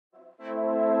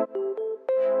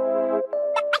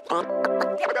Hello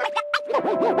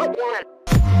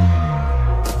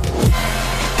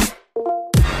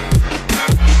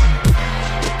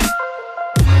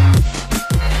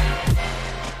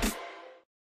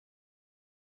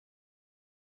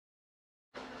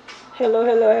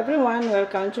everyone,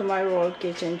 welcome to my World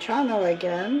Kitchen channel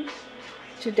again.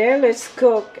 Today let's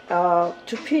cook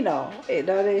Cioppino.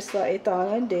 That is an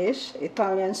Italian dish,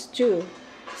 Italian stew,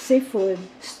 seafood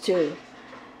stew.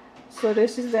 So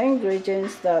this is the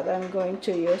ingredients that I'm going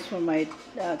to use for my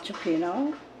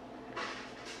Cioppino.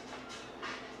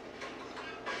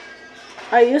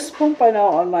 I use Pompano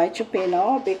on my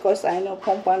Cioppino because I know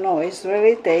Pompano is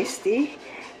really tasty.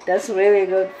 That's really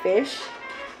good fish.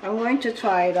 I'm going to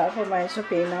try that for my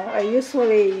Cioppino. I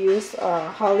usually use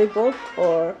halibut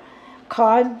or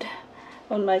cod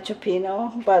on my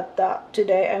Cioppino, but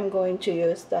today I'm going to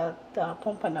use that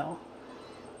Pompano.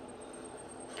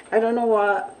 I don't know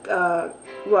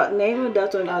what name of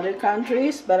that in other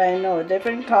countries, but I know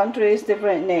different countries,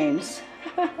 different names.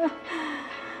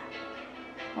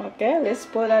 Okay, let's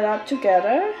put it up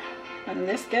together and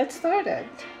let's get started.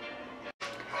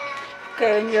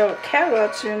 Okay, in your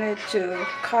carrots, you need to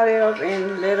cut it up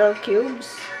in little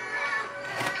cubes,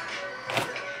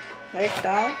 like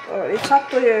that. Or it's up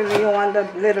to you if you want a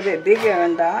little bit bigger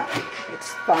than that.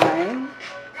 It's fine.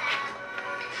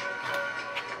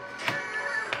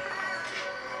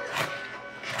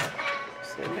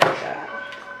 So like that.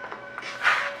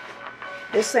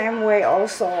 The same way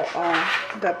also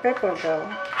the pepper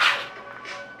though.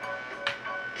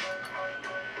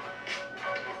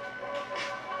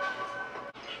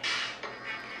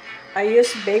 I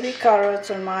use baby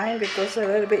carrots on mine because they're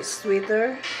a little bit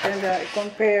sweeter and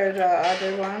compare the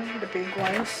other one, the big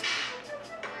ones.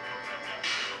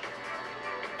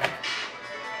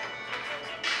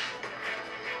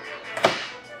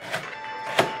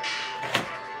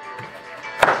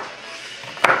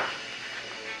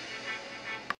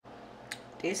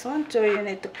 This one too, you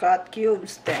need to cut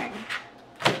cubes then,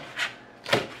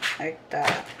 like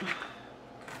that.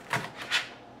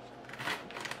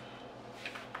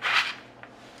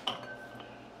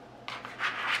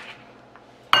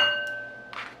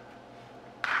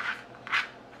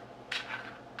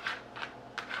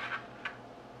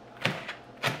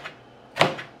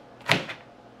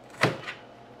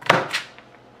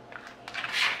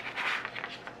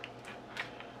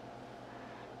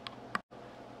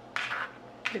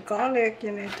 The garlic,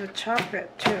 you need to chop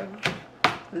it too,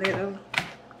 little.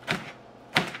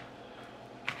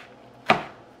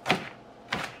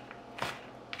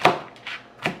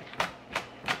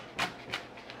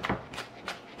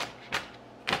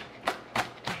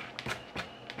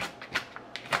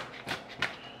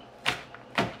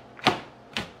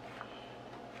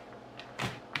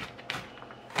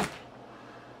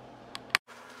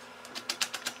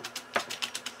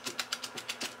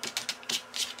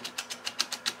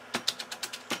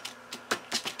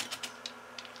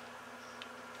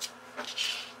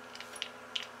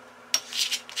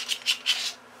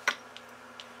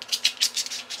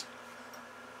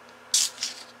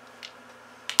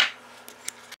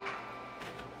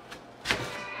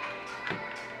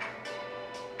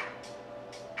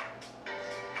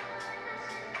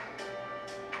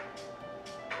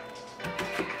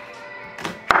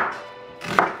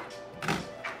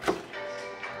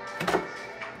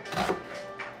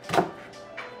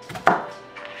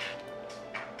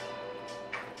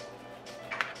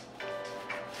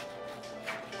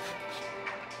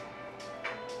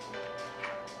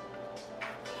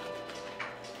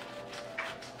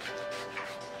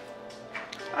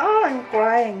 Oh, I'm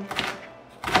crying.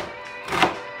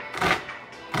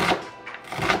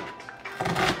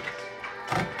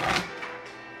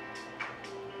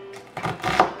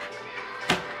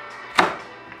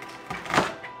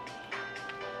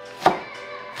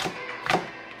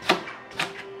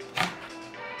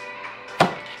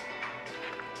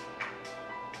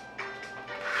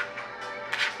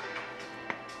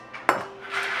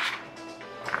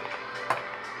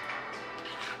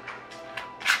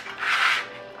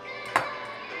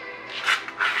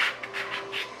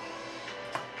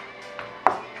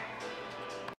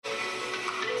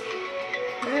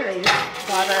 Really,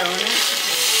 butter on it.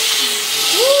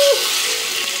 Woo!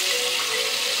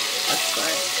 That's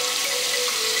right.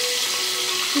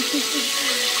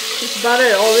 This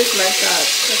butter always like that.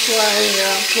 That's why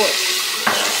I put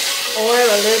oil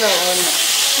a little on it.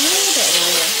 A little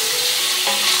oil.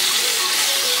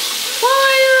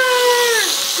 Fire!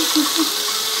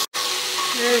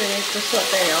 Really need to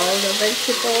saute all the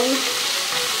vegetables.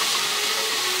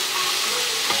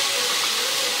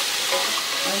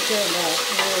 Until that,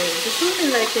 just only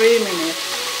like 3 minutes.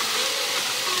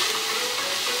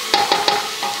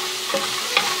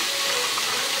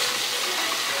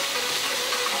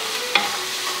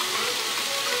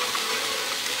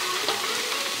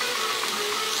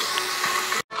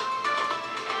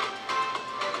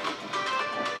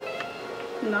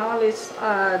 Now let's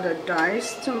add the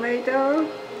diced tomato.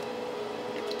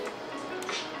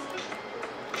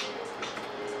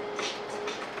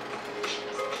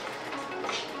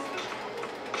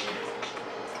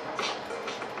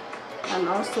 And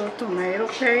also tomato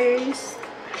paste.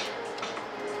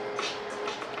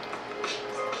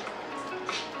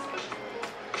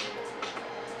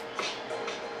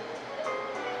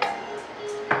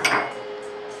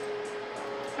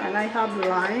 And I have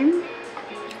lime.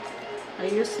 I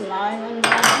use lime and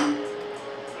lime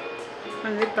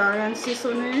and Italian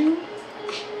seasoning.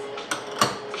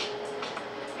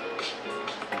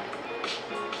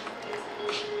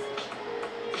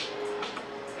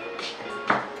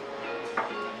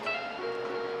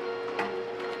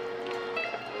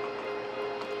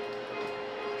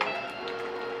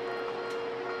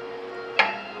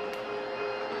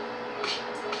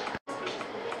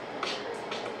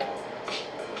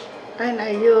 And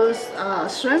I use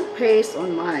shrimp paste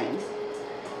on mine.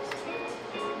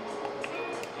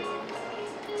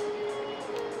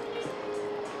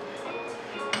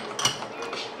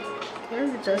 Okay,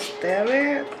 we just stir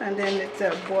it and then it's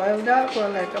boiled up for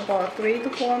like about 3 to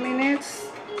 4 minutes.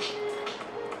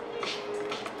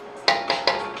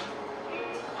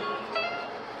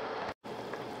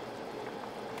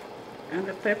 And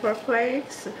the pepper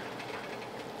flakes.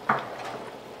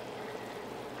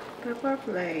 Pepper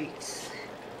flakes.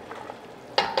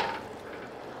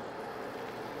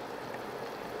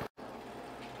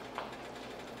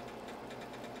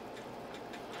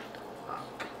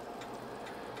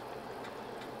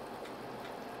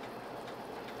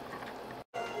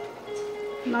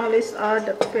 Now let's add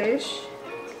the fish.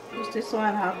 This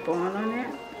one have bone on it.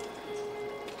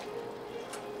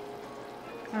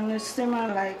 And let's simmer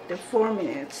like the 4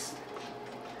 minutes.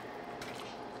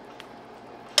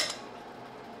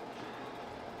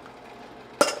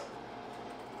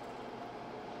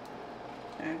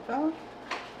 There you go.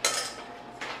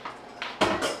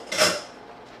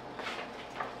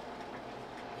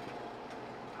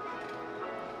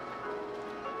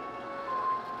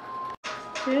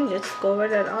 Okay, let's cover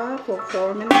that up for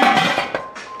 4 minutes.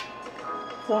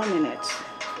 4 minutes.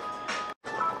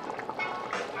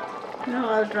 Now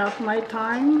I'll drop my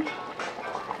thyme.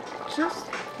 Just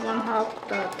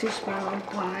 1/2 teaspoon of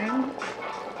thyme.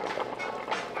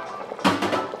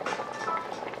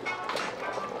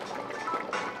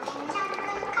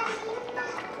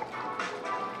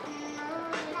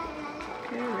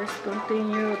 Okay, let's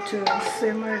continue to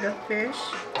simmer the fish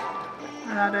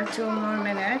another 2 more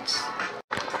minutes.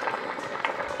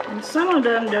 And some of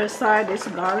them, their side is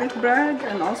garlic bread,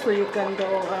 and also you can do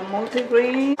a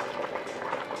multigrain.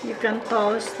 You can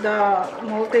toast the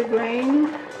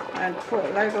multigrain and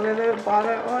put like a little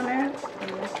butter on it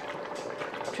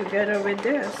together with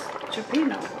this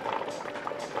Cioppino.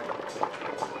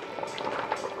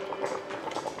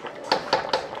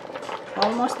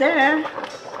 Almost there.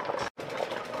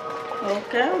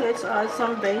 Okay, let's add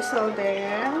some basil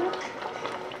there.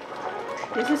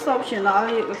 This is optional.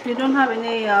 If you don't have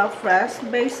any fresh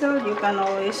basil, you can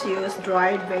always use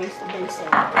dried basil.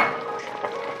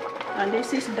 And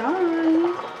this is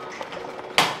done.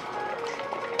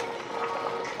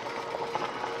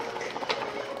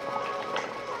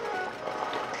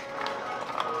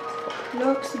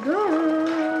 Looks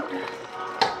good.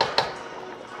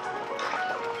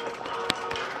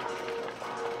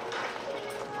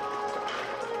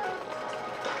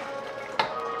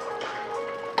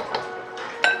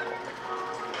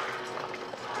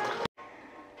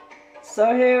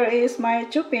 So here is my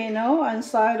Cioppino on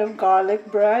side of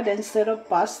garlic bread instead of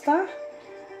pasta.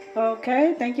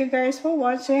 Okay, thank you guys for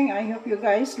watching. I hope you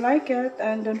guys like it,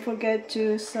 and don't forget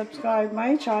to subscribe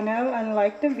my channel and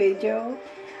like the video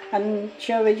and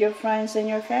share with your friends and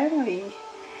your family.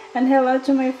 And hello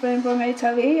to my friend from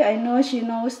Italy. I know she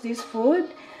knows this food.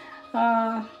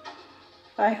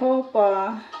 I hope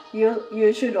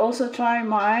you should also try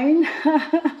mine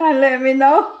and let me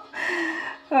know.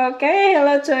 Okay,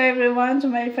 hello to everyone, to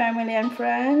my family and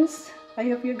friends. I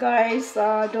hope you guys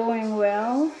are doing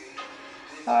well.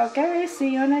 Okay,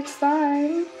 see you next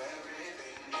time.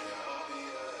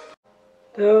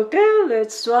 Okay,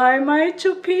 let's try my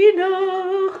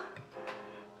Cioppino.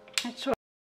 Let's try.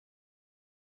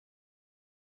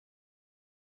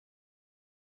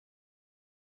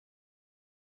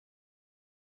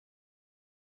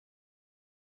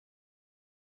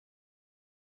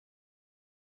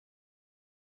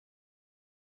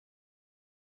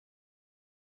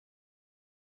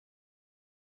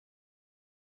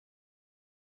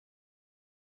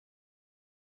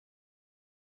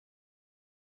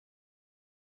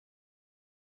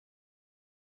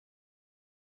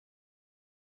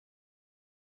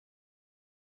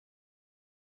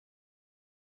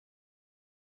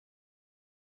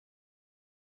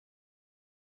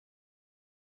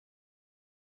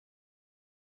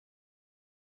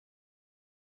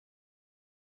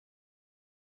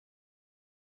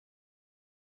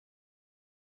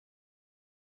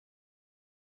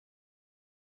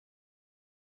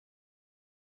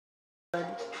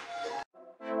 good.